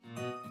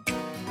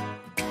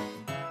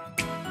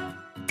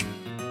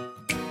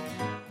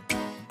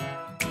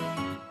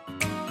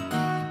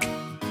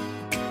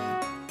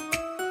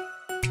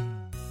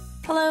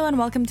Hello and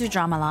welcome to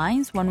Drama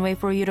Lines, one way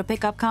for you to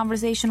pick up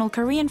conversational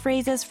Korean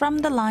phrases from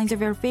the lines of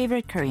your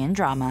favorite Korean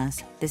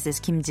dramas. This is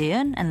Kim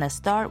Ji-eun, and let's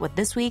start with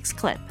this week's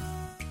clip.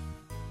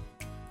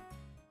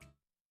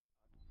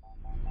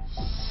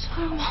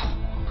 설마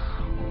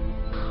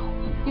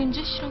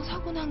윤재 씨랑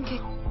사고 난 게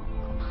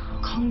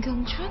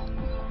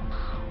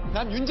강경준?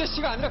 난 윤재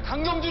씨가 아니라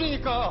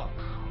강경준이니까.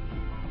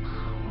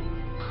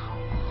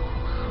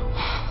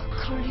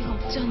 그럴 리가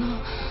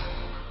없잖아.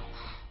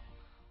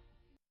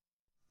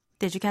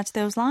 Did you catch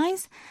those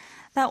lines?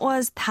 That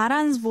was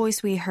Taran's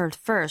voice we heard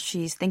first.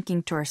 She's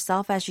thinking to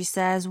herself as she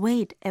says,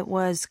 wait, it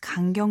was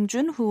Kang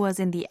Kyung-jun who was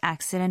in the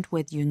accident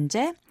with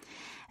Yoon-jae?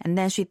 And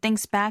then she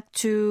thinks back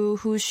to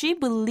who she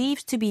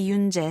believes to be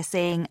Yoon-jae,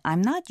 saying,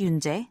 I'm not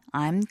Yoon-jae,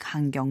 I'm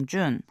Kang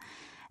Kyung-jun.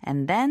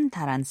 And then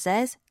Taran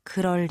says,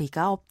 그럴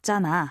리가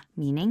없잖아,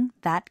 meaning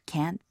that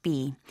can't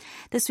be.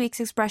 This week's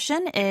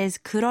expression is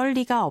그럴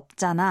리가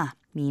없잖아,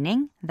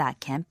 meaning that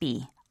can't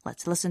be.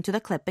 Let's listen to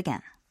the clip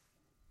again.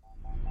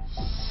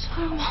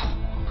 설마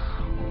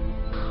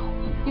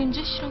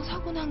윤재 씨랑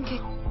사고 난 게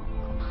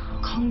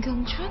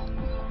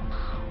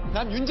강경준?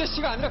 난 윤재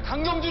씨가 아니라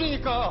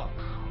강경준이니까.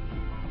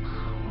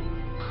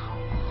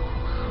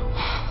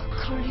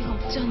 그럴 리가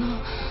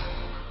없잖아.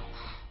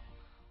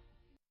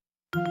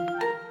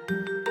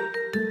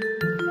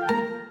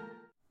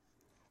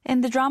 In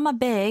the drama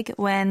Big,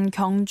 when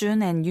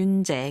Kyung-jun and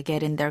Yoon-jae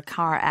get in their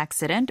car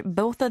accident,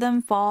 both of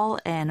them fall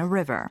in a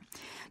river.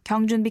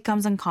 Kyung-jun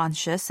becomes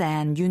unconscious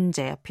and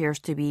Yoon-jae appears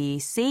to be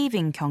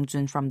saving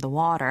Kyung-jun from the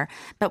water.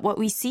 But what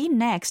we see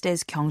next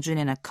is Kyung-jun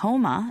in a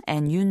coma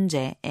and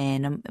Yoon-jae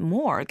in a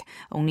morgue.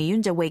 Only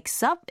Yoon-jae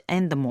wakes up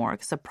in the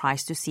morgue,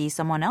 surprised to see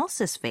someone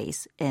else's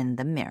face in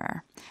the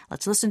mirror.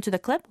 Let's listen to the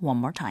clip one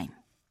more time.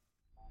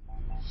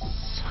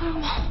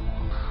 설마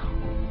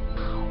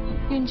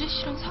윤재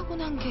씨랑 사고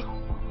난 게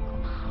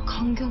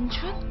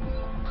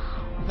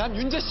강경준? 난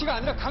윤재 씨가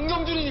아니라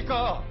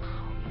강경준이니까.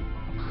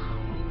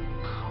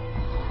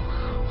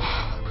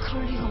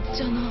 그럴 리가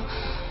없잖아.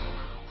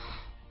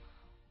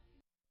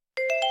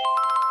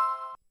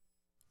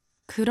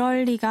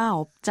 그럴 리가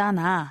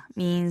없잖아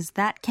means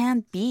that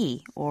can't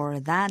be or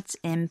that's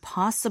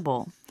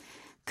impossible.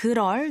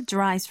 그럴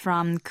derives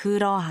from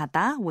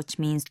그러하다, which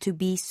means to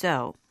be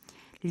so.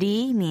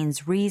 리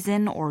means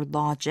reason or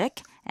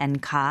logic,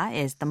 and 가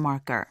is the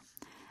marker.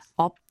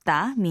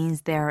 없다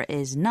means there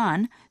is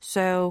none,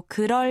 so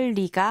그럴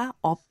리가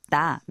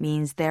없다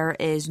means there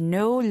is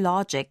no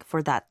logic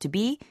for that to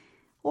be,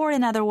 or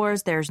in other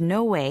words, there's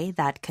no way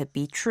that could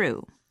be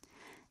true.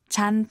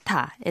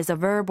 찬타 is a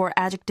verb or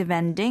adjective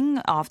ending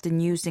often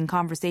used in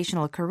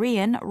conversational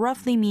Korean,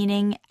 roughly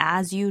meaning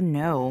as you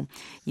know,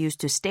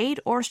 used to state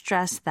or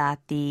stress that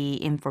the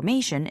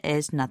information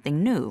is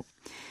nothing new.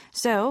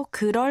 So,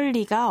 그럴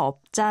리가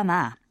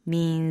없잖아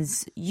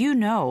means you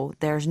know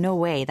there's no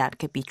way that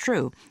could be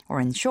true, or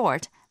in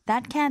short,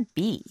 that can't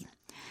be.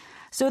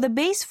 So the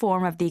base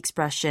form of the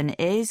expression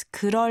is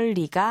그럴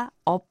리가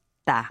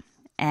없다.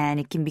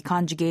 And it can be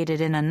conjugated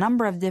in a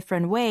number of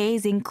different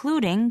ways,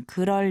 including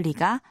그럴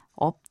리가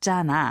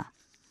없잖아.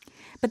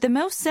 But the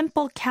most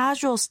simple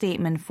casual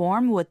statement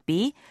form would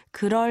be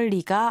그럴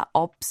리가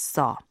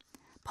없어.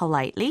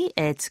 Politely,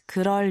 it's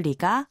그럴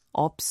리가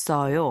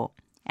없어요.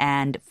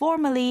 And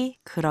formally,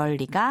 그럴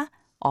리가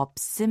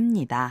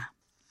없습니다.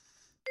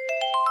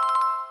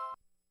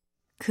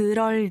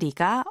 그럴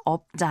리가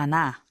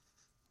없잖아.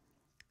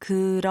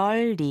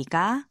 그럴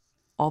리가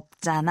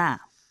없잖아.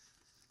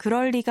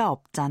 그럴 리가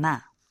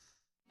없잖아.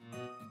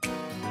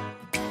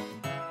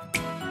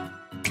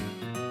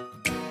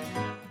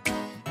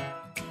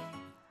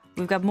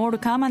 We've got more to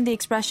come on the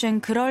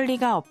expression 그럴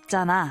리가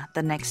없잖아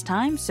the next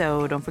time,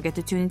 so don't forget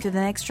to tune into the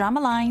next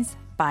Drama Lines.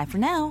 Bye for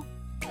now.